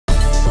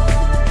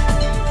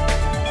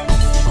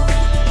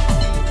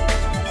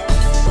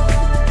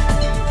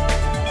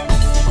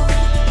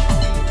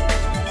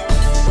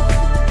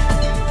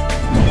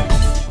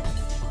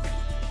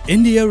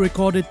India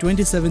recorded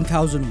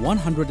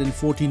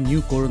 27,114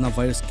 new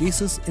coronavirus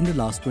cases in the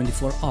last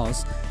 24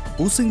 hours,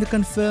 boosting the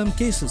confirmed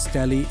cases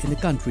tally in the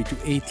country to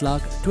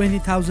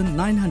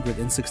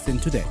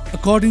 8,20,916 today.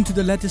 According to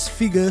the latest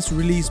figures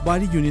released by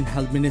the Union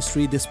Health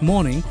Ministry this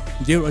morning,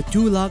 there are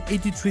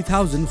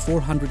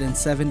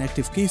 2,83,407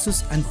 active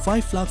cases and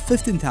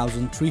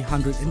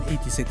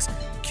 5,15,386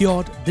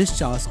 cured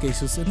discharged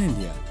cases in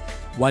India,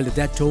 while the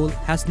death toll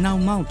has now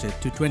mounted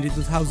to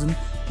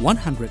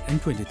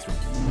 22,123.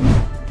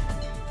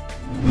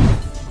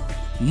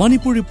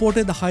 Manipur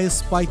reported the highest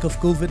spike of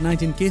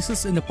COVID-19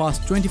 cases in the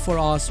past 24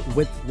 hours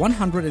with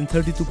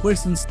 132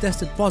 persons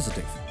tested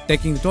positive,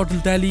 taking the total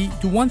tally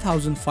to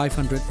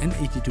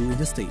 1,582 in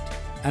the state.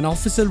 An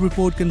official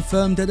report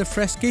confirmed that the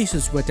fresh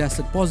cases were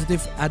tested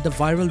positive at the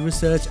Viral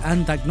Research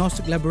and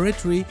Diagnostic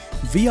Laboratory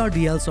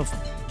 (VRDLs) of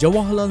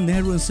Jawaharlal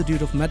Nehru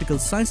Institute of Medical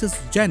Sciences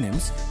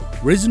 (JNIMS),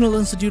 Regional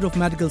Institute of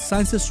Medical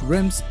Sciences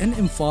 (RIMS) in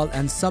Imphal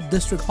and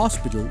Sub-District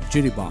Hospital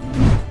Jiribam.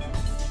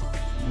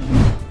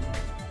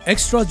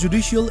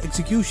 Extrajudicial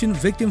Execution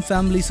Victim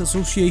Families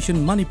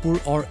Association Manipur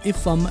or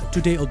IFAM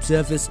today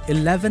observed its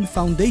 11th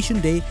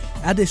Foundation Day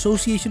at the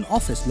association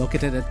office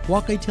located at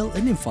Kwakait Hill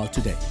in Imphal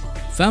today.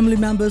 Family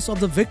members of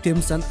the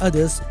victims and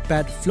others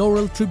paid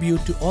floral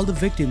tribute to all the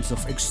victims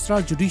of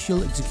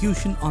extrajudicial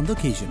execution on the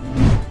occasion.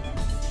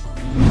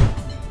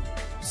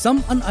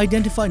 Some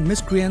unidentified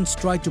miscreants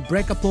tried to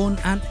break upon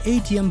an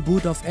ATM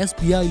booth of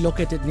SBI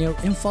located near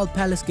Imphal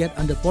Palace Gate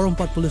under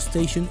Porompat Police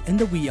Station in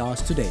the wee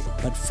hours today,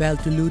 but failed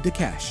to loot the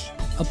cash.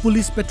 A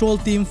police patrol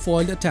team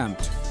foiled the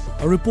attempt.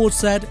 A report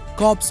said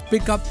cops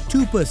pick up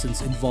 2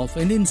 persons involved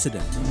in the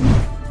incident.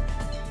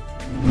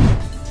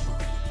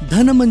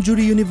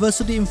 Dhanamanjuri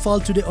University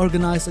Imphal today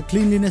organized a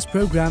cleanliness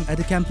program at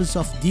the campus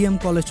of DM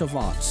College of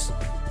Arts.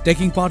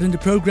 Taking part in the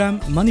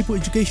program, Manipur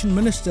Education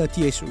Minister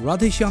T.H.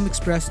 Radheshyam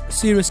expressed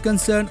serious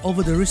concern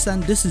over the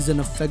recent decision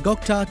of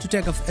Phegokta to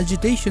take off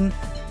agitation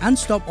and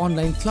stop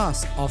online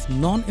class of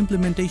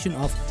non-implementation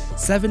of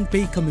 7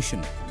 Pay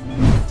Commission.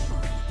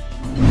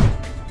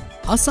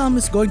 Assam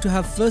is going to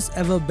have first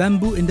ever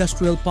bamboo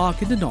industrial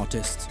park in the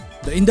northeast.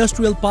 The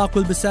industrial park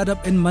will be set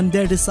up in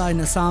Mandir Desa in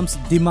Assam's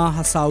Dima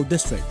Hasao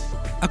district.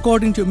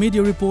 According to a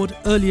media report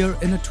earlier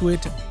in a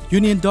tweet,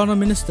 Union Donor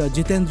Minister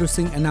Jitendra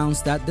Singh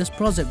announced that this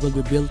project will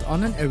be built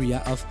on an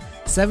area of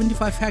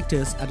 75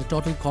 hectares at a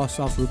total cost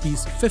of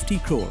Rs 50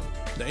 crore.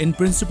 The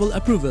in-principle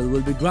approval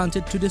will be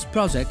granted to this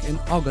project in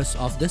August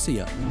of this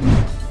year.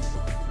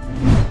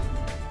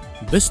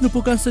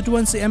 Bishnupur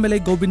constituency MLA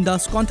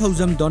Gobindas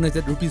Konthaujam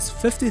donated Rs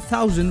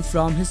 50,000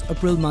 from his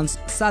April month's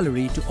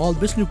salary to all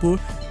Bishnupur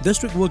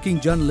District Working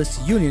Journalists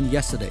Union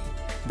yesterday.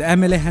 The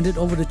MLA handed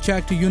over the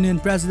check to Union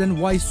President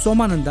Y.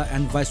 Somananda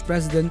and Vice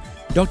President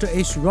Dr.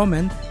 H.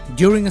 Roman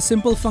during a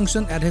simple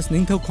function at his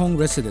Ningthaukhong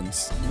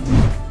residence.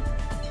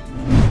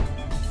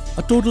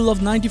 A total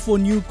of 94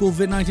 new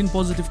COVID-19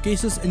 positive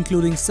cases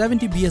including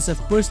 70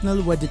 BSF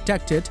personnel were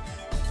detected,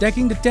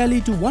 taking the tally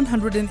to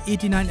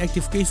 189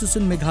 active cases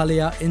in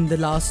Meghalaya in the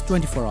last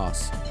 24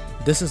 hours.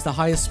 This is the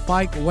highest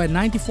spike where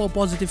 94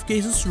 positive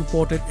cases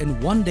reported in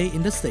one day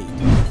in the state.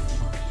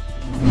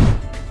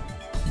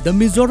 The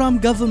Mizoram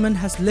government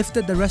has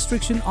lifted the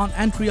restriction on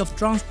entry of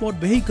transport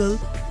vehicle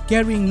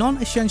carrying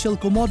non-essential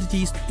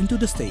commodities into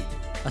the state.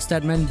 A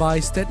statement by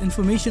State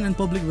Information and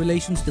Public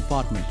Relations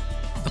Department.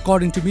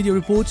 According to media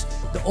reports,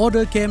 the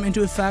order came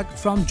into effect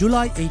from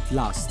July 8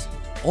 last.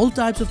 All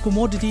types of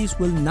commodities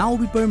will now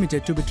be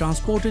permitted to be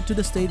transported to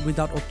the state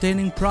without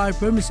obtaining prior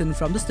permission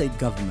from the state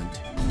government.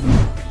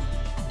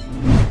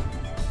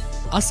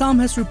 Assam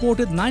has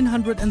reported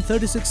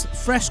 936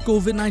 fresh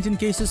COVID-19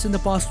 cases in the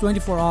past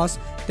 24 hours,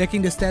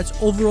 taking the state's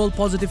overall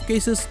positive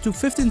cases to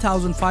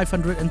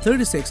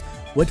 15,536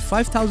 with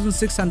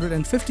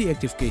 5,650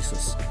 active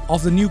cases.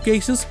 Of the new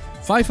cases,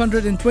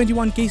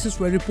 521 cases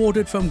were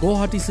reported from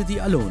Guwahati city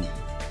alone.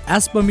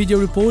 As per media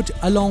report,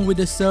 along with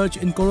the surge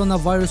in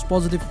coronavirus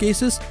positive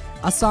cases,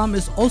 Assam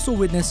is also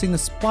witnessing a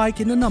spike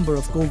in the number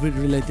of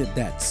COVID-related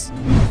deaths.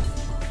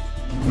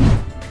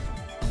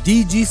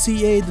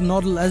 DGCA, the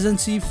nodal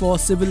agency for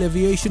civil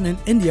aviation in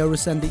India,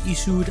 recently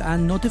issued a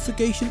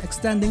notification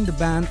extending the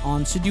ban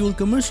on scheduled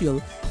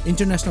commercial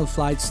international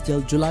flights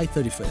till July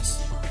 31st.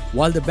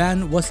 While the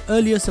ban was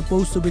earlier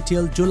supposed to be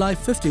till July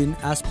 15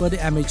 as per the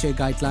MHA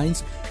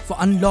guidelines for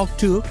Unlock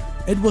 2,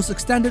 it was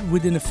extended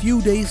within a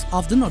few days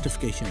of the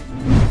notification.